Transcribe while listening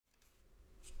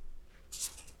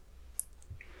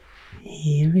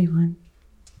Hey everyone.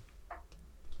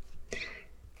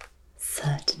 So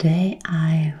today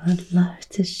I would love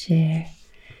to share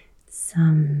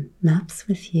some maps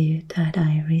with you that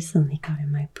I recently got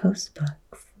in my post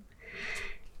box.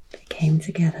 They came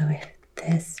together with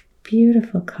this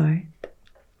beautiful card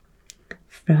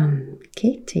from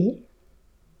Katie,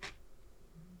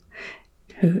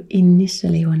 who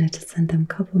initially wanted to send them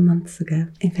a couple months ago.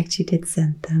 In fact, she did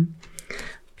send them,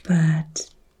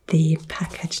 but the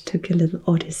package took a little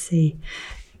odyssey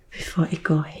before it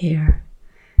got here.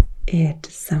 It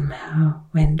somehow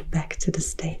went back to the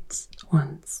States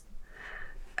once,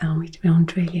 and we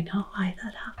don't really know why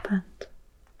that happened.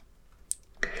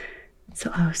 So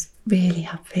I was really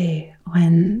happy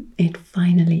when it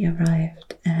finally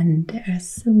arrived, and there are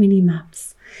so many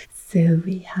maps. So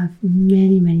we have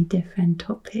many different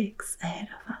topics ahead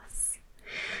of us.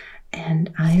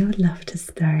 And I would love to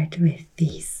start with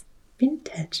these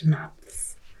vintage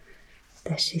maps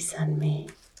that she sent me.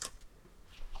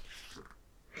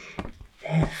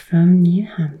 They're from New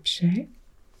Hampshire,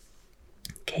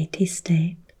 Katie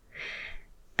State.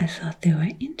 I thought they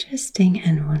were interesting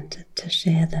and wanted to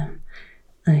share them.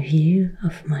 A view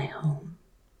of my home.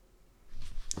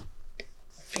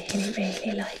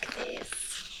 Really like these.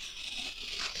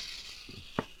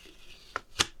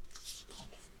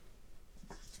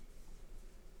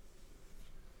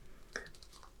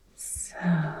 So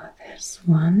there's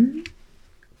 1,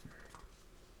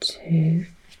 2,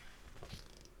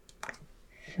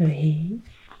 3,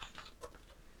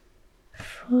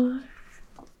 4,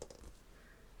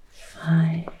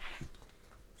 5,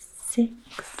 6,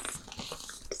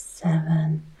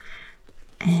 7,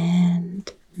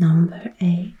 and number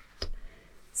 8.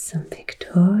 Some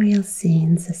pictorial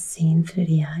scenes as seen through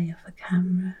the eye of a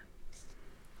camera.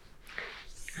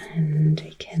 And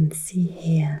we can see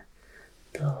here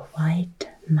the White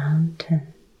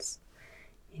Mountains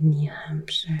in New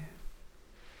Hampshire.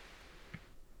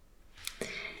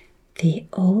 The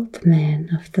Old Man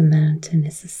of the Mountain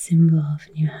is a symbol of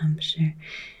New Hampshire.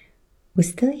 We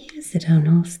still use it on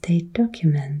all state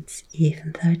documents,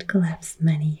 even though it collapsed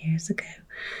many years ago.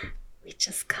 We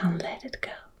just can't let it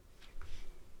go.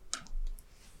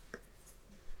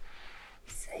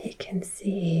 So you can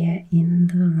see here in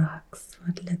the rocks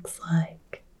what looks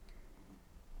like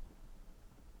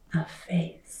a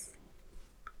face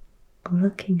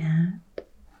looking at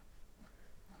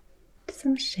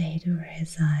some shade over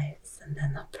his eyes and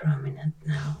then a prominent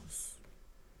nose.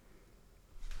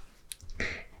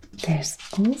 There's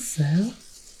also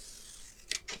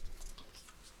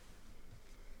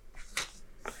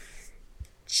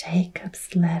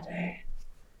Jacob's Ladder,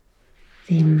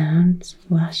 the Mount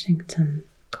Washington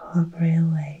Cog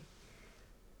Railway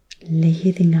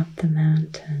leading up the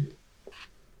mountain.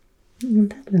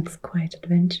 And that looks quite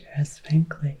adventurous,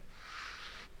 frankly.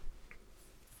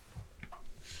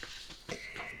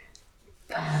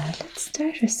 But let's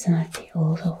start with some of the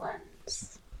older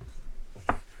ones.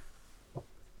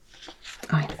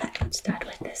 Oh, in fact, let's start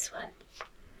with this one.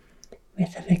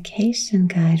 With a vacation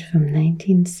guide from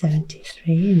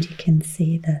 1973, and you can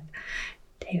see that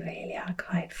they really are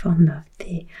quite fond of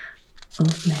the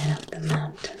Old Man of the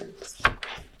Mountains.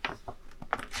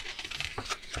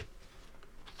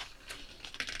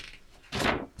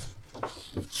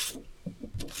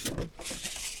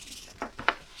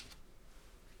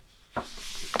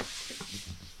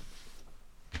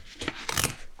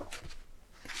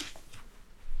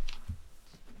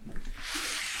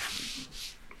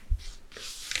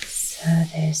 So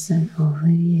there's an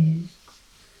overview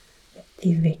of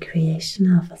the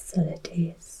recreational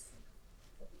facilities.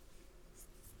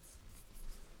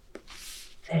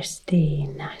 There's the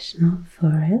National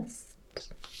Forest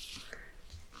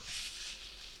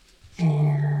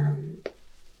and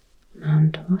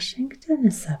Mount Washington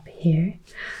is up here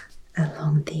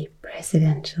along the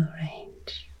Presidential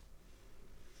Range.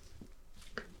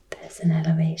 There's an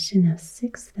elevation of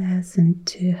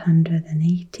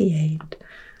 6,288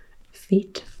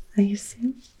 feet, I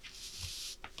assume.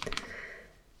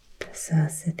 There's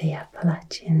also the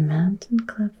Appalachian Mountain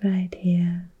Club right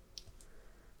here.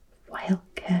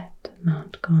 Wildcat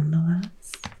Mount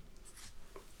Gondolas.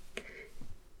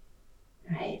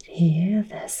 Right here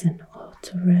there's an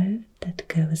auto road that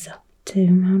goes up to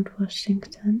Mount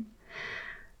Washington.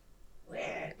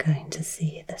 We're going to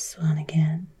see this one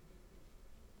again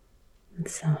in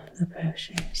some of the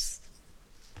brochures.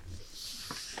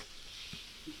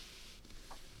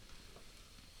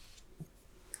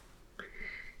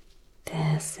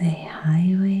 There's a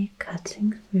highway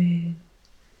cutting through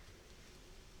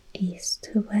east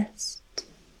to west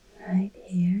right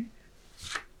here.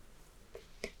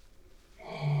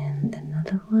 And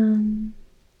another one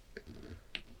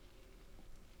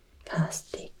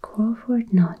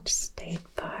Newport Notch State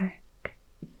Park.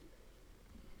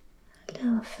 A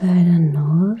little further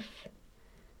north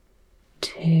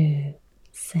to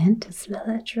Santa's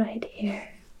Village right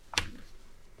here.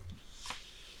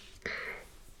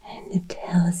 And it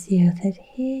tells you that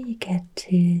here you get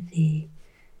to the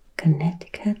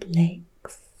Connecticut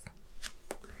Lakes.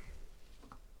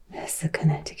 There's the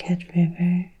Connecticut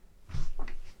River.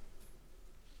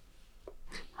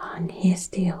 Oh, and here's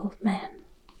the old man.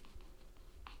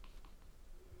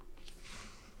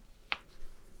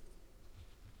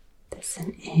 There's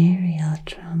an aerial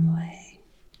tramway.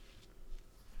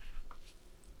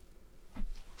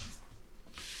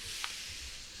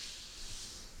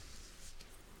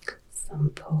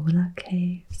 Some polar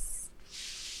caves.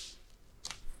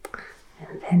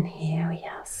 And then here we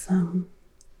have some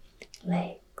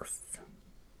lakes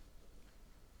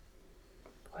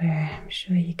where I'm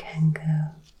sure you can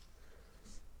go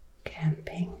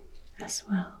camping as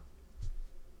well.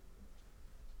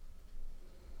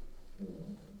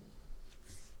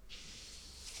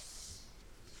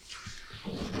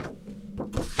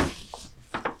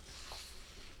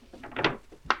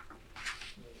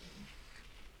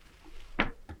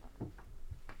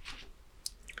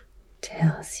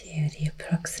 Tells you the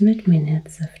approximate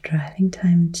minutes of driving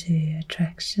time to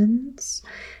attractions,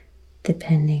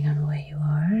 depending on where you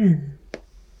are and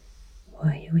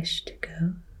where you wish to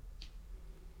go.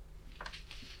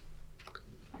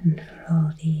 And for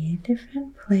all the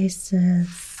different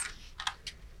places,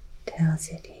 tells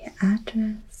you the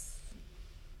address.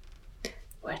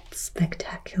 What's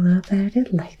spectacular about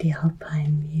it, like the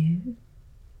Alpine view.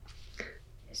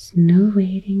 There's no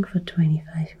waiting for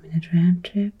 25-minute round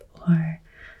trip or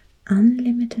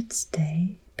unlimited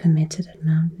stay permitted at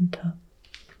mountaintop.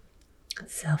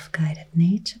 Self-guided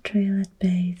nature trail at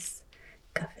base,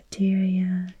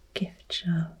 cafeteria, gift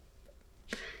shop.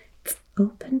 It's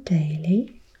open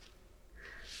daily.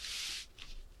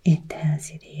 It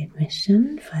tells you the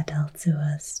admission for adults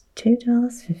was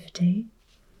 $2.50.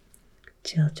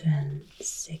 Children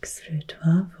 6 through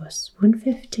 12 was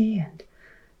 $1.50 and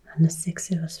under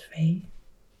 6 it was free.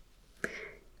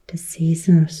 The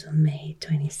season was from May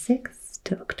 26th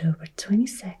to October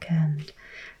 22nd,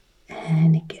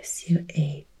 and it gives you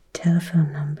a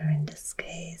telephone number in this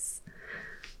case.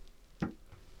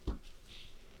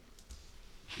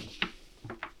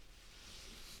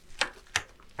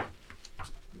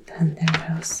 Then there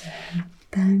are also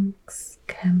banks,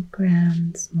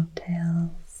 campgrounds,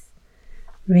 motels,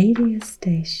 radio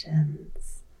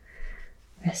stations,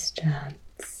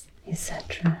 restaurants,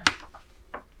 etc.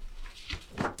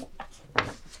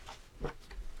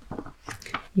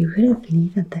 You would have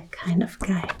needed that kind of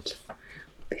guide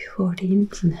before the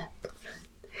internet.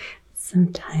 It's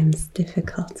sometimes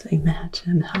difficult to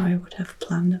imagine how I would have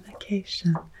planned a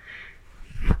vacation,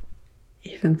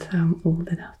 even though I'm old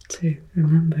enough to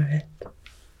remember it.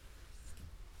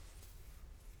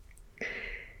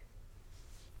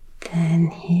 Then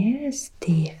here's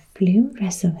the Flume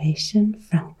Reservation,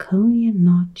 Franconia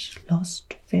Notch,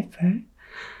 Lost River,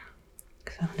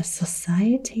 from the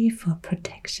Society for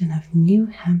Protection of New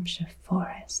Hampshire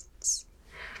Forests.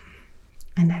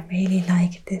 And I really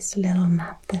like this little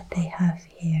map that they have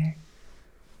here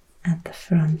at the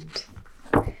front.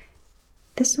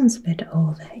 This one's a bit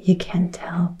older, you can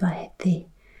tell by the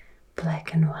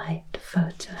black and white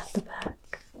photo at the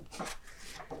back.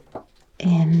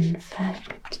 In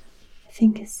fact, I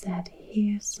think it's said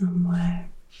here somewhere.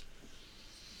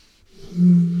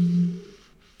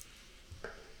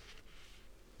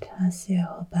 Tells you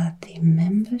all about the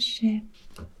membership,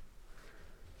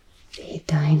 the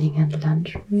dining and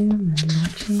lunchroom and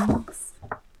lodgings.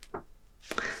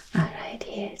 Alright,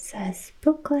 here it says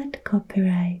booklet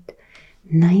copyright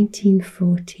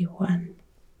 1941.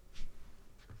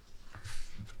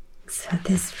 So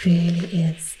this really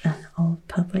is an old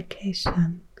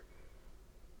publication.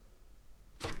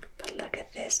 But look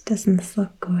at this, doesn't this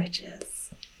look gorgeous?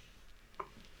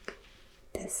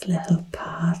 This little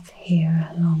path here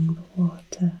along the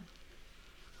water,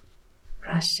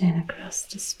 rushing across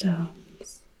the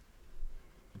stones.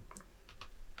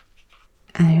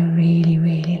 I really,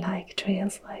 really like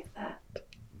trails like that.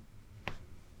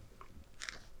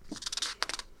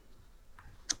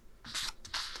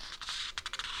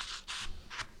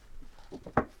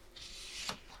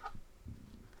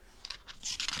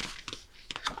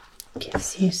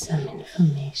 Gives you some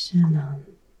information on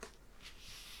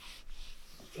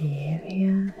the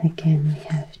area. Again, we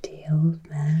have the old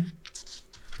man.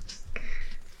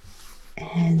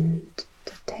 And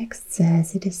the text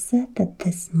says, it is said that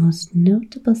this most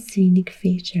notable scenic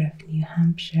feature of New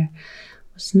Hampshire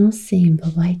was not seen by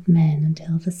white men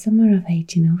until the summer of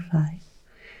 1805,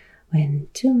 when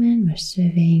two men were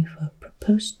surveying for a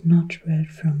proposed notch road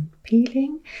from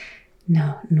Peeling,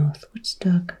 now North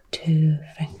Woodstock, to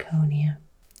Franconia.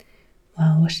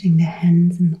 While washing their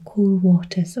hands in the cool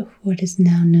waters of what is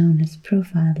now known as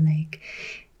Profile Lake,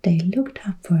 they looked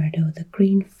upward over the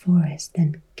green forest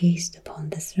and gazed upon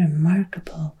this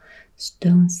remarkable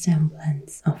stone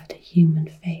semblance of the human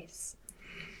face,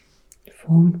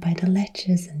 formed by the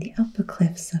ledges and the upper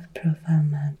cliffs of Profile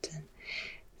Mountain,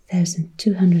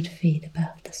 1,200 feet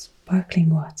above the sparkling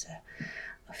water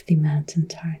of the mountain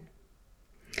tarn.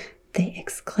 They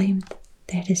exclaimed,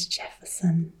 "That is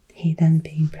Jefferson," he then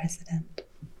being president.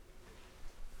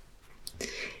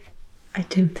 I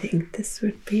don't think this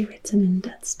would be written in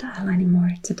that style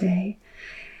anymore today.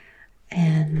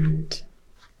 And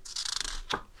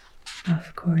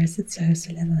of course, it's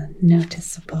also a little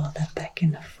noticeable that back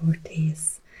in the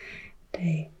 40s,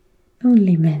 they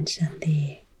only mentioned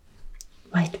the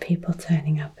white people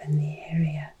turning up in the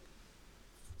area.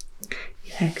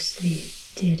 You actually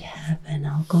did have an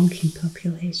Algonquin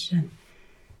population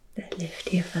that lived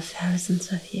here for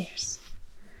thousands of years.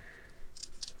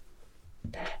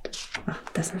 That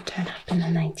doesn't turn up in the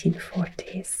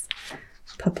 1940s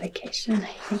publication.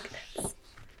 I think that's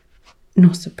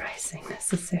not surprising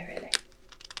necessarily.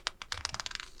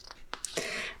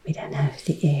 We then have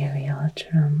the aerial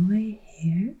tramway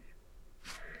here.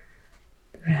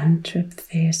 Round trip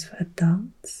fares for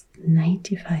adults,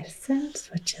 95 cents,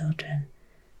 for children,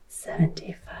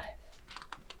 75.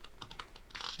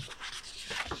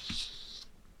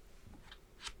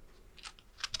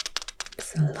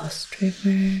 It's a Lost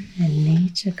River, a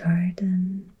nature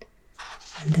garden,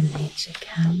 and a nature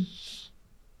camp.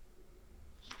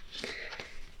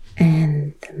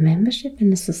 And the membership in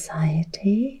the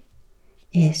society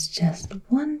is just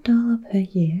 $1 per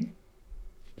year,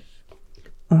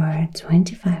 or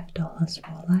 $25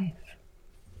 for life.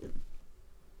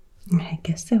 I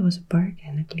guess that was a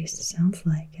bargain, at least it sounds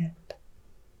like it.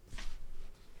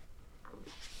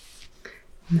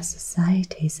 And the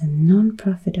society is a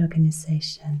non-profit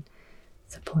organization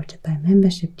supported by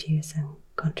membership dues and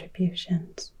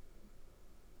contributions.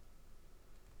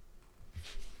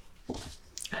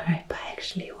 Alright, but I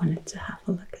actually wanted to have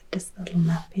a look at this little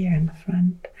map here in the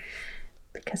front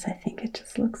because I think it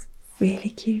just looks really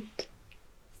cute.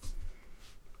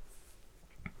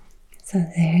 So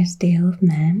there's the old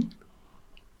man.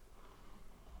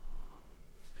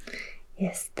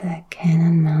 Yes, the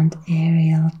Cannon Mount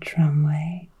aerial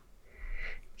tramway.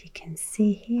 You can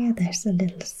see here there's a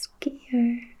little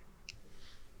skier.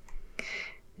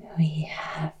 We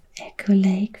have Echo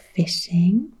Lake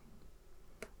fishing.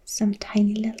 Some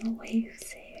tiny little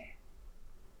waves here.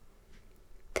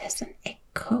 There's an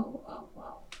echo. Oh,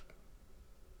 whoa.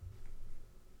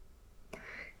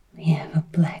 We have a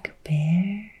black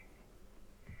bear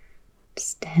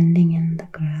standing in the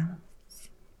grass.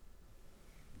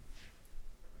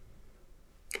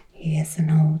 Here's an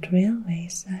old railway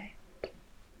site. You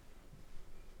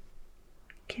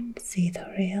can see the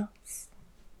rails.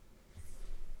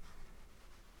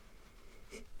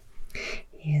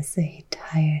 Here's a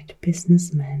tired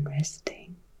businessman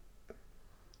resting.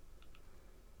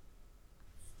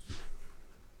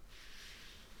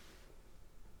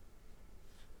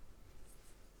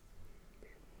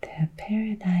 The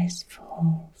Paradise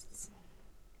Falls,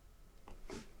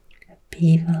 a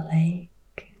beaver lake,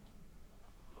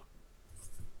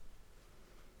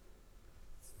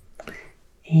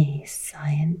 a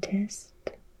scientist,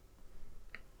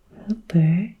 a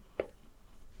bird.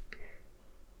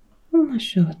 I'm not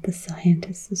sure what the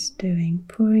scientist is doing,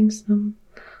 pouring some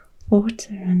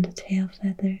water on the tail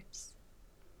feathers.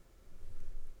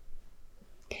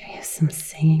 Here we have some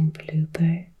singing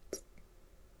bluebirds.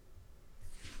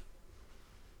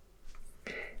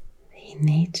 The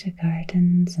nature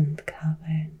gardens and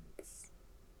caverns.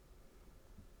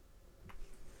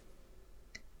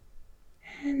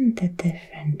 And the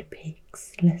different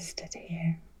peaks listed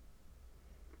here.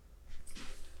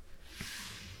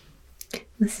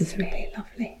 This is really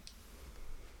lovely,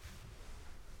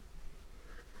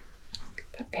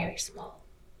 but very small.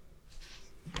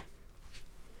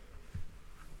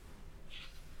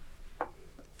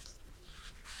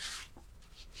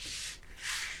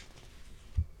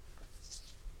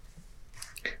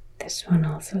 This one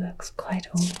also looks quite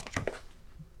old,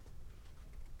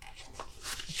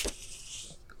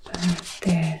 but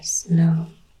there's no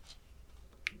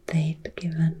date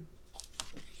given.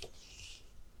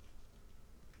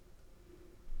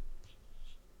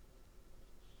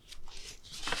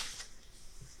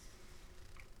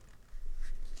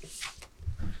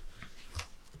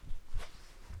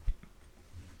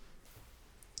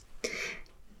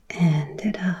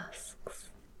 it asks,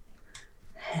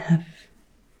 have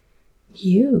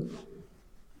you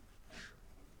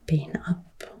been up?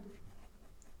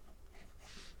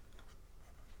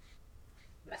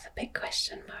 With a big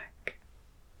question mark.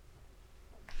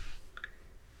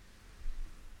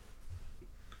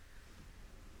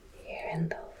 Here in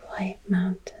the White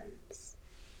Mountains.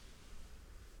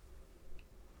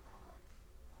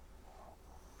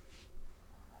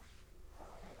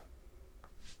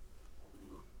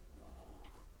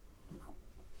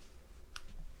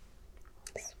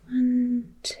 It's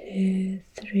 1, 2,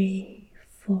 3,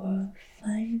 4,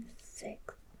 5,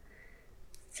 6,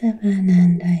 7,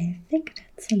 and I think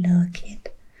that's a little kid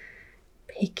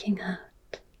peeking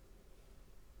out.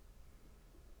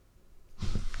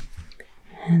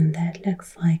 And that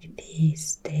looks like the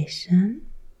station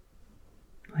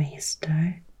where you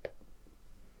start.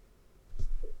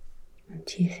 And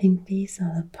do you think these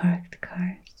are the parked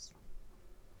cars?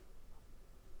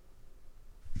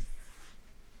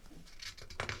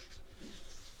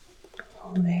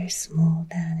 All very small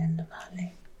down in the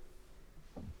valley.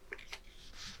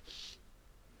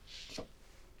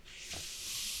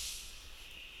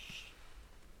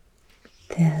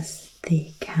 There's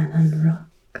the Cannon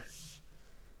Rock,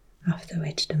 after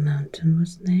which the mountain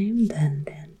was named, and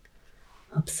then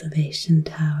observation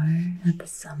tower at the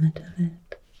summit of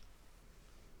it.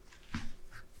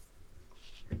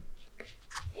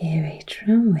 Here a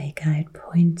tramway guide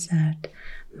points out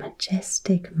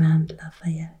majestic Mount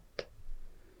Lafayette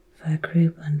for a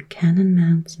group on Cannon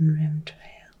Mountain Rim Trail.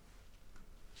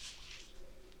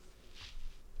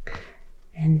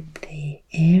 And the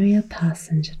area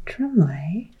passenger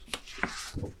tramway,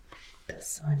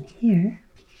 this one here,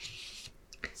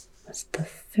 was the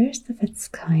first of its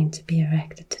kind to be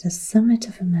erected to the summit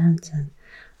of a mountain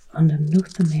on the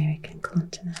North American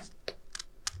continent.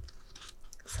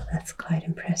 So that's quite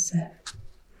impressive.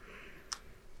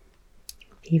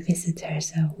 The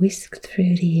visitors are whisked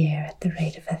through the air at the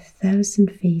rate of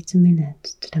 1,000 feet a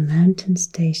minute to the mountain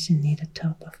station near the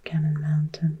top of Cannon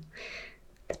Mountain.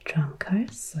 The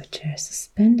tramcars, which are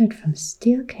suspended from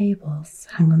steel cables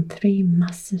hung on 3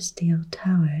 massive steel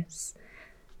towers,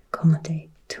 accommodate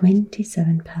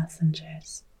 27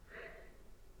 passengers.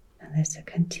 And there's a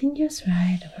continuous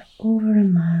ride of over a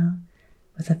mile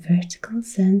with a vertical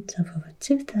ascent of over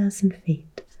 2,000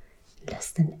 feet in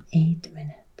less than 8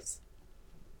 minutes.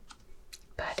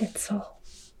 But it's all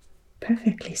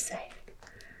perfectly safe.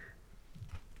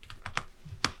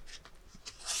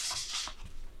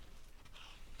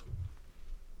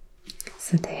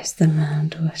 So there's the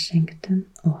Mount Washington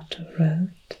Auto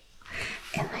Road,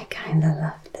 and I kind of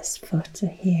love this photo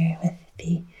here with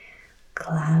the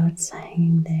clouds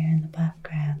hanging there in the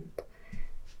background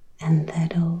and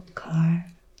that old car.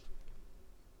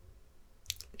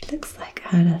 It looks like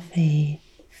out of a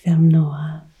film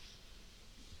noir,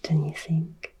 don't you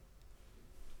think?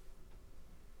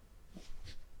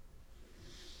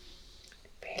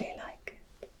 Really like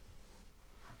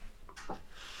it.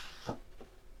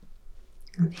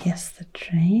 And here's the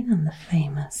train on the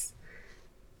famous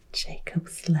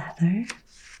Jacob's Ladder.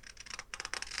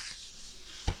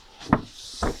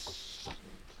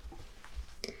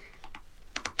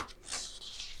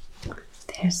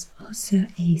 There's also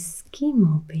a ski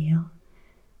mobile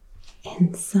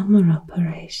in summer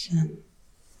operation.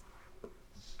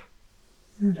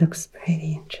 That looks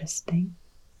pretty interesting.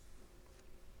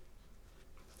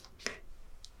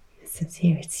 It says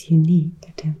here it's unique.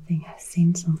 I don't think I've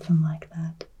seen something like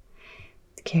that.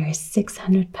 It carries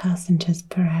 600 passengers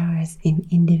per hour in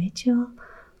individual,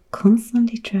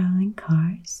 constantly traveling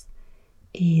cars,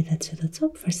 either to the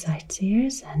top for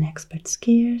sightseers and expert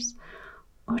skiers,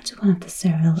 or to one of the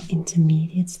several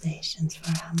intermediate stations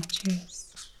for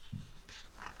amateurs.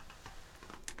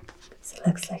 So it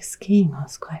looks like skiing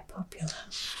was quite popular.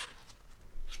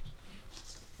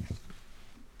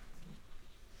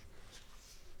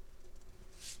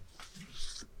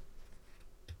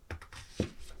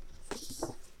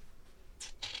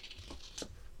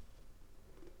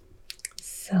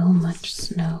 So much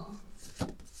snow.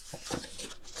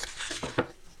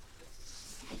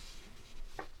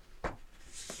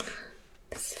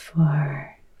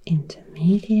 For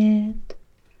intermediate,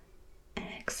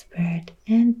 expert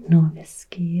and novice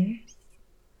skiers.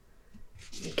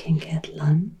 You can get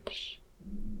lunch.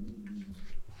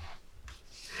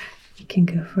 You can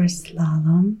go for a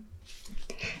slalom.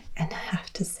 And I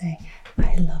have to say,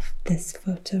 I love this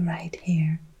photo right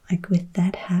here. Like with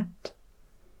that hat.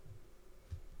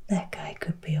 That guy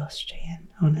could be Austrian.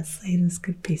 Honestly, this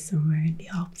could be somewhere in the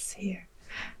Alps here.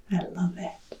 I love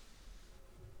it.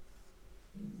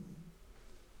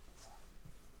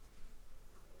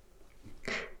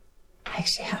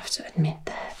 actually have to admit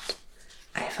that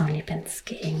I've only been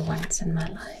skiing once in my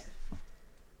life,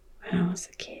 when I was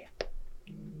a kid.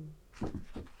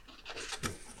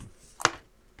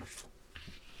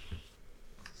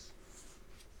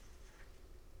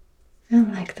 I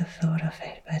like the thought of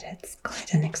it, but it's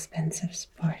quite an expensive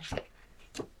sport.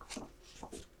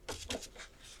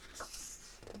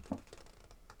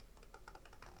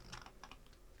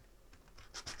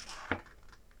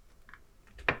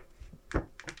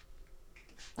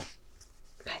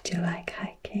 I do like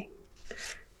hiking,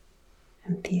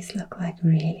 and these look like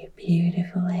really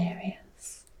beautiful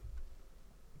areas.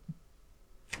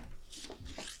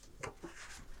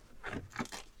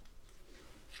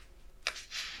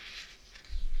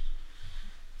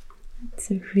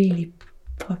 It's a really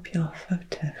popular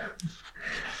photo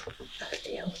of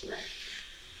the old man.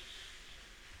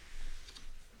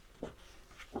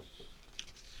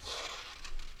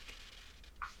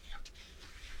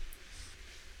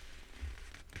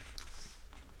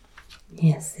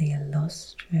 Yes, the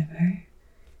Lost River,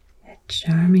 a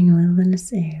charming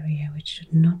wilderness area which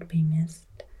should not be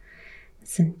missed.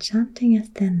 As enchanting as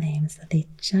their names are the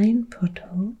giant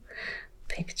pothole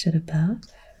pictured above,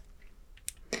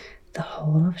 the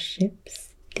Hall of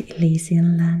Ships, the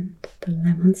Elysian Land, the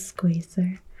Lemon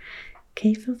Squeezer,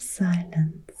 Cave of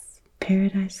Silence,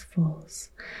 Paradise Falls,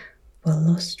 where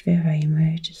Lost River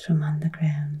emerges from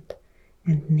underground,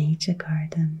 and Nature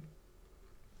Garden.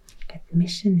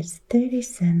 Admission is 30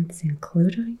 cents,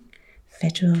 including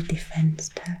federal defense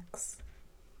tax.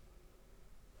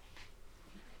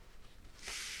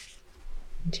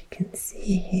 And you can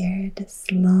see here this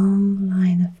long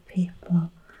line of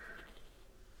people.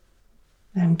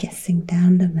 I'm guessing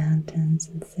down the mountains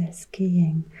and they're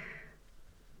skiing.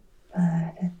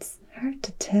 But it's hard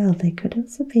to tell. They could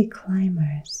also be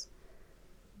climbers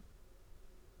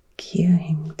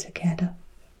queuing to get up.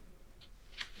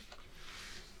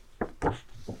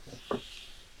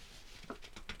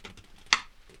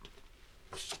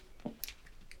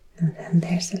 And then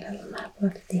there's a little map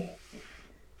of the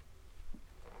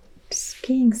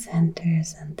skiing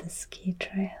centers and the ski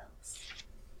trails.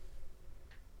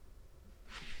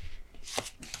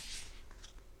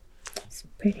 It's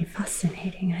pretty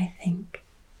fascinating, I think.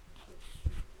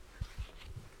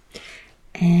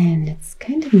 And it's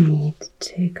kind of neat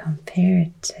to compare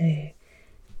it to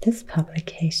this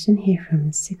publication here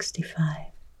from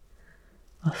 65,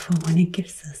 or for when it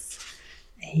gives us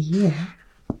a year.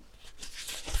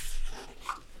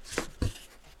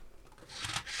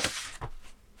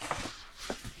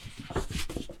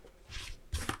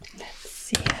 Let's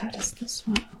see, how does this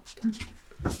one open?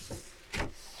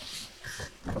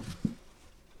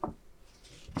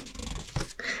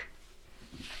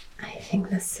 I think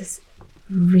this is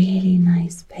really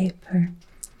nice paper.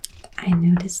 I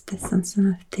noticed this on some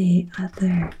of the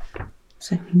other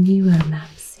sort of newer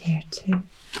maps here too.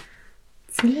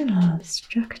 It's a little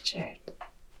structured.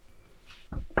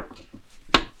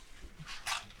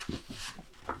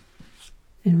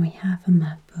 And we have a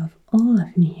map of all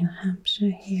of New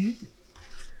Hampshire here.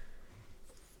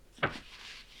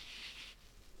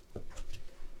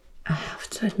 I have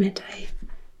to admit I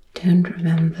don't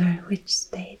remember which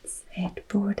states it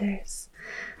borders,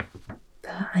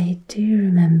 but I do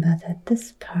remember that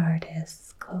this part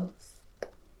is closed.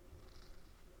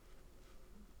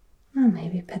 Well,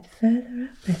 maybe a bit further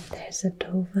up if there's a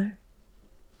Dover.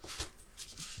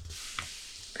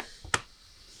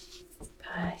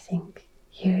 But I think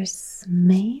here's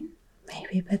Maine,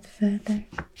 maybe a bit further.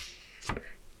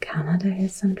 Canada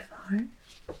isn't far.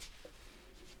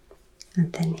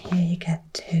 And then here you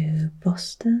get to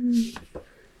Boston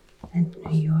and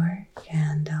New York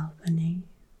and Albany.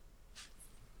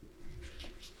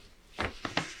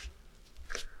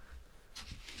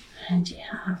 And you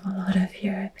have a lot of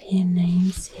European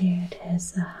names here.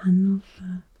 There's a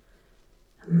Hanover,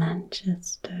 a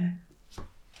Manchester,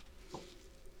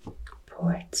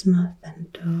 Portsmouth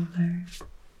and Dover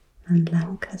and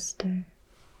Lancaster.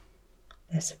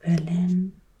 There's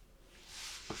Berlin.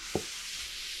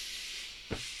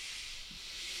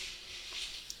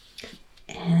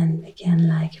 And again,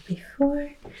 like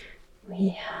before, we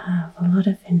have a lot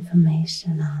of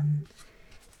information on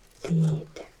the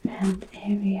different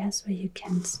areas where you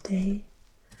can stay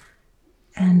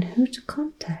and who to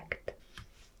contact,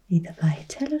 either by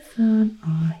telephone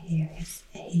or here is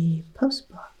a post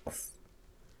box.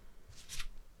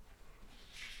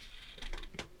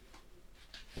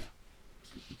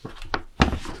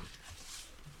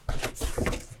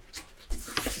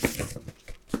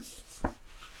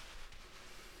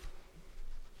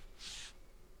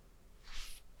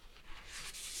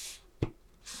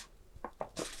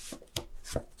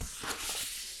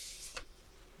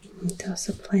 There's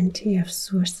also plenty of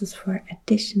sources for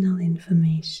additional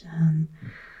information.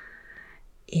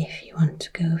 If you want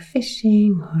to go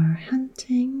fishing or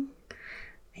hunting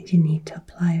and you need to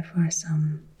apply for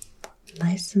some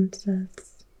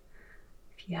licenses,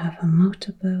 if you have a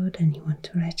motorboat and you want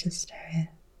to register it,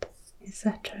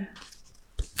 etc.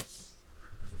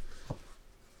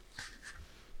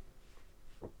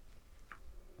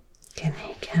 Again,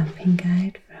 a camping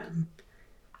guide from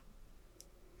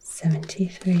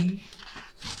 73.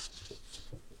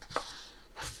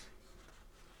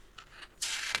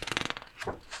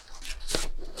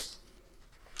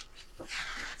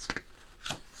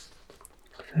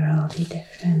 For all the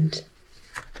different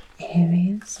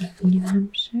areas of New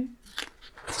Hampshire.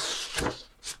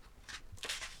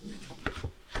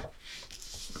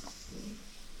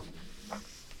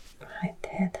 Right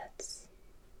there, that's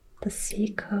the sea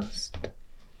coast.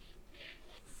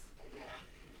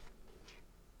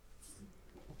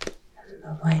 And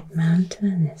the White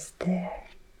Mountain is there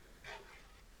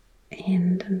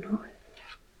in the north.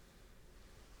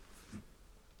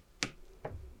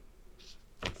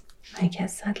 I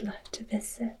guess I'd love to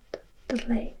visit the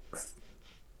lakes.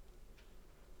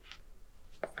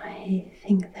 I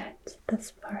think that's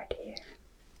this part here.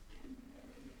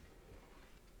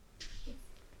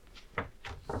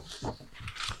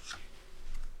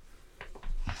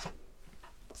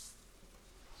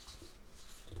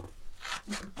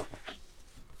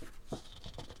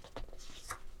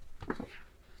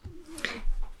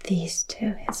 These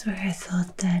two is where I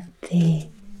thought that the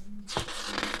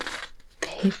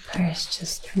paper is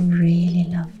just really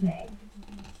lovely.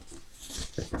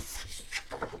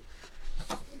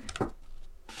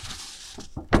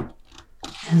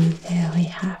 And there we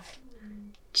have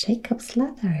Jacob's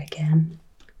Ladder again.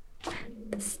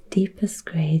 The steepest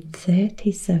grade,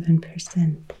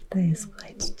 37%. That is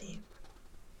quite steep.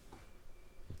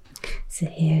 So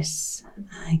here's,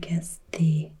 I guess,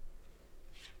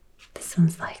 this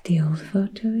one's like the old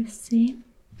photo we've seen,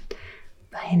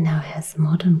 but it now has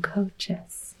modern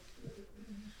coaches.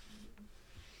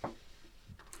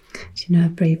 You know, I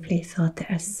briefly thought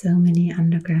there are so many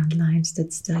underground lines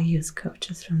that still use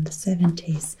coaches from the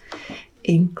 70s,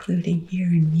 including here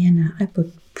in Vienna. I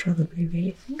would probably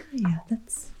really think, oh yeah,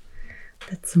 that's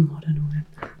a modern one.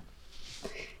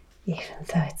 Even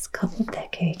though it's a couple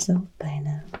decades old by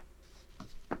now.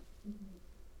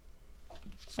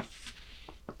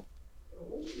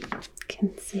 You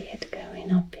can see it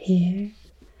going up here,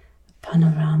 a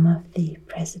panorama of the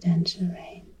Presidential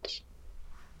Range.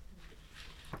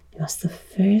 It was the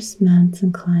first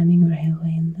mountain climbing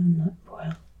railway in the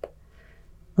world.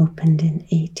 Opened in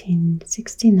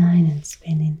 1869 and it's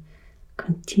been in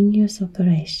continuous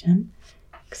operation,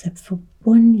 except for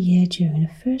 1 year during the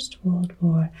First World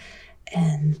War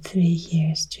and 3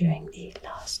 years during the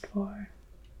last war.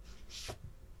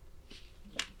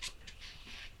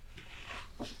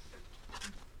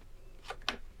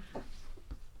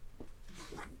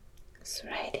 It's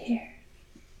right here.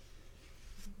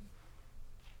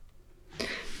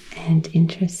 And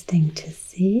interesting to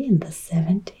see, in the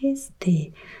 70s,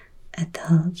 the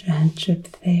adult round trip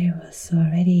fare was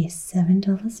already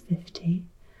 $7.50.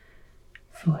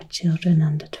 For children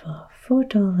under 12,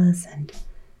 $4, and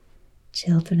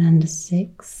children under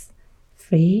 6,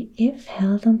 free if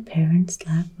held on parents'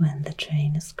 lap when the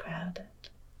train is crowded.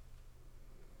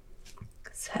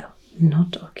 So,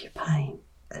 not occupying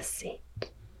a seat.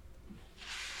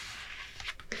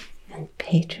 And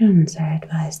patrons are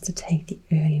advised to take the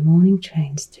early morning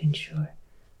trains to ensure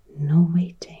no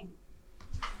waiting.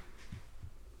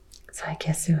 So I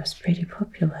guess it was pretty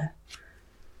popular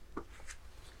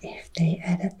if they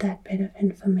added that bit of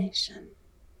information.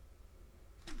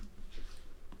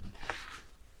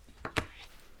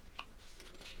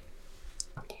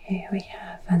 Here we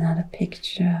have another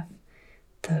picture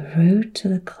of the road to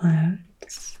the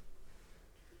clouds.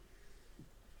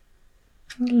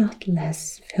 A lot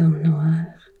less film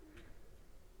noir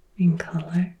in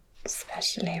color,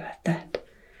 especially with that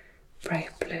bright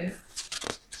blue.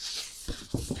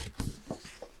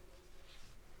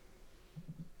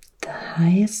 The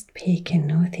highest peak in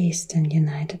northeastern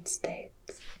United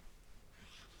States.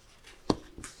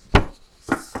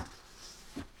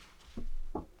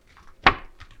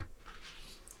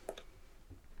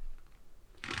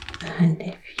 And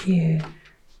if you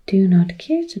do not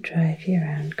care to drive your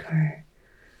own car,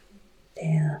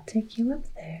 they'll take you up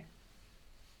there.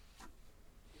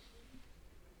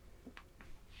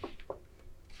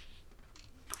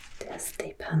 There's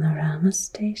the panorama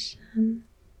station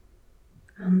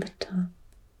on the top.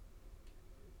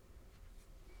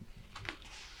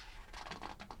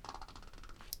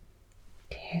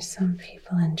 Here's some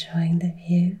people enjoying the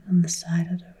view on the side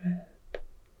of the road.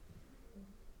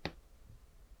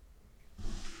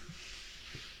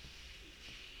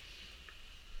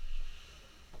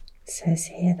 It says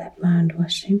here that Mount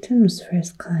Washington was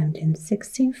first climbed in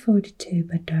 1642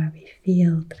 by Darby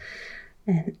Field,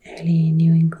 an early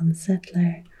New England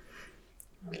settler.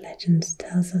 Legend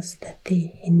tells us that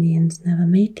the Indians never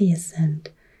made the ascent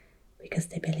because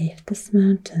they believed this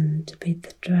mountain to be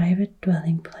the private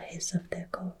dwelling place of their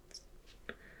gods.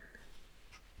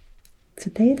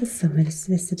 Today the summit is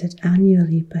visited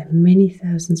annually by many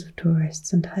thousands of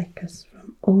tourists and hikers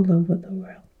from all over the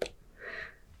world.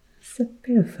 It's a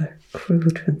bit of a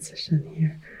cruel transition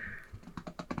here.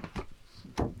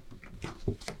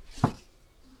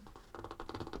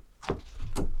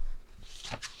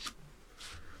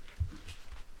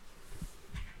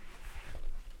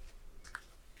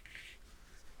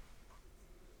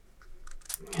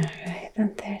 Alright,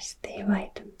 and there's the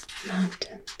White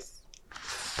Mountains.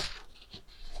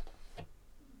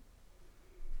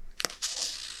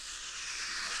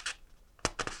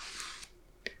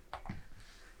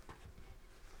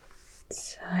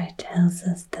 So it tells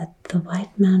us that the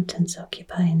White Mountains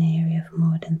occupy an area of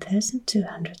more than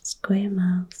 1,200 square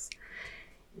miles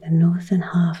in the northern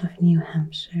half of New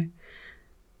Hampshire,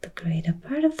 the greater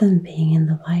part of them being in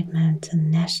the White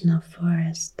Mountain National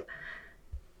Forest.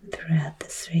 Throughout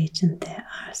this region there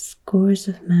are scores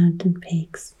of mountain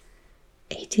peaks,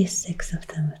 86 of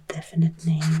them with definite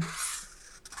names.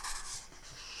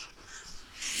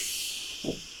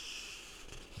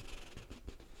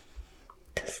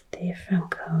 There's the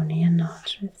Franconia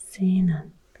Notch we've seen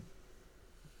and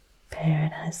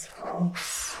Paradise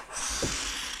Falls.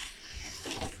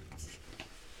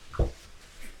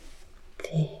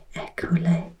 The Echo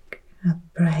Lake, a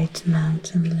bright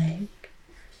mountain lake.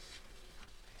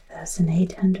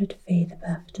 1,800 feet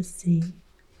above the sea,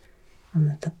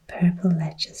 under the purple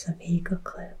ledges of Eagle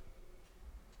Cliff.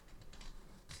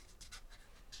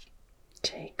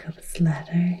 Jacob's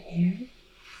Ladder here.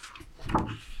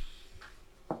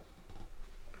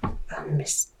 A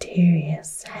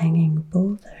mysterious hanging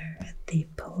boulder at the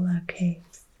Polar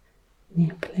Caves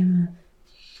near Plymouth.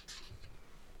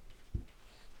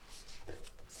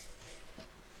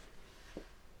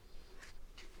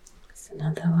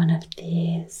 Another one of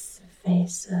these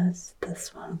vases,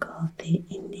 this one called the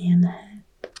Indian Head,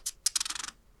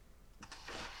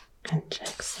 and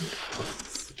Jackson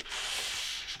Falls.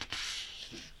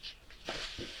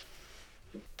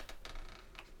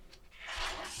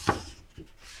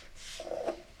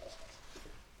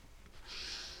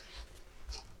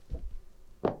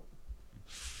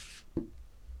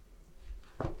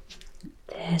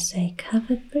 There's a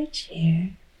covered bridge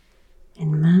here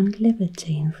in Mount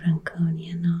Liberty in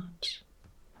Franconia Notch.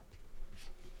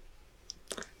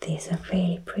 These are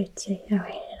really pretty, I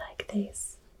really like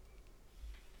these.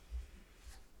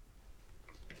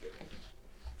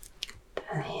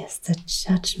 Then here's the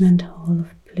Judgment Hall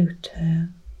of Pluto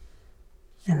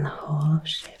and the Hall of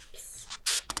Ships.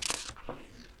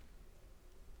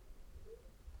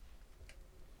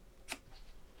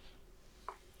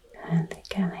 And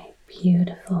again a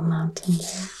beautiful mountain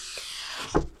lake.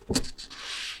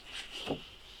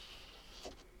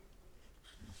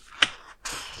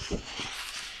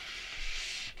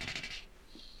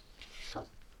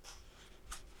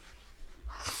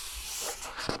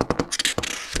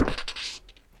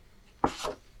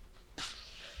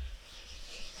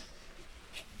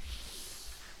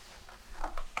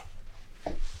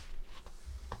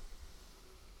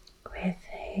 With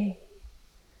a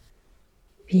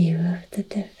view of the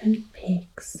different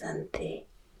peaks and the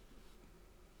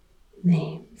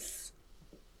names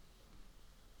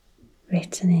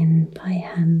written in by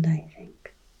hand, I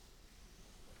think.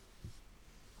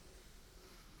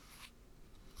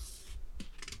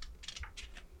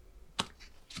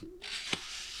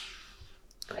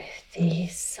 With the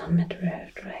summit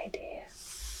road right here.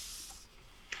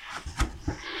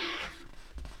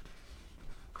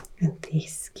 And the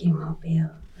ski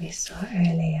mobile we saw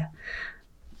earlier,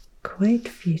 quite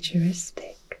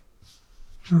futuristic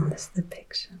on this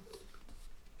depiction.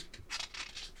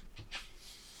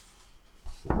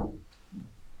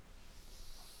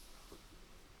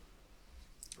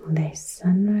 And a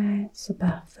sunrise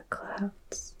above the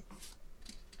clouds.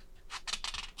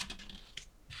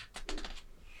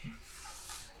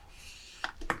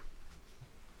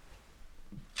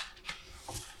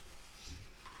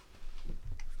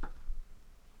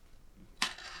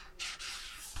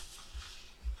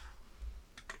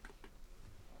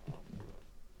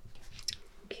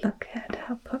 Look at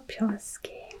how popular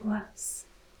skiing was.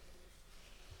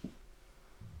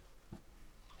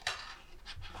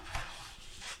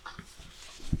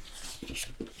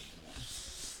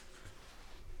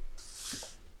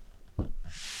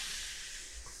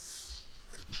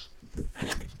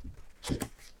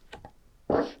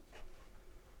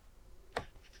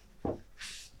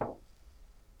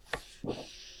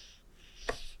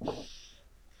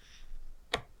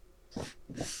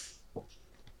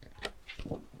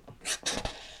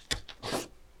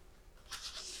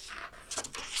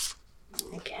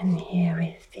 Again, here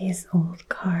with these old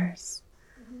cars.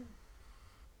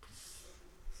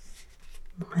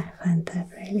 I find that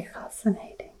really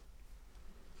fascinating.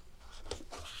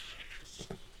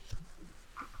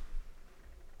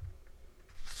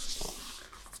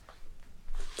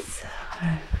 So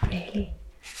a really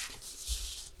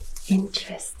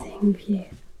interesting view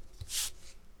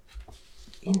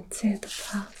into the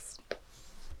past.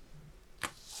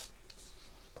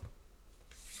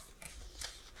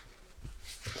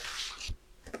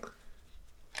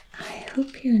 I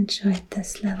hope you enjoyed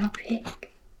this little peek.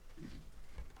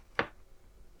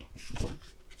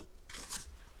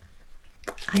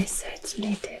 I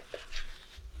certainly did.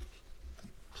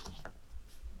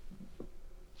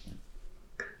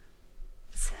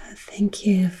 So thank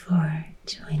you for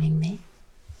joining me.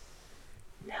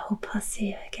 And I hope I'll see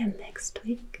you again next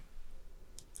week.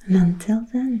 And until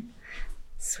then,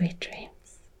 sweet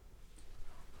dreams.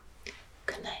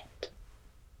 Good night.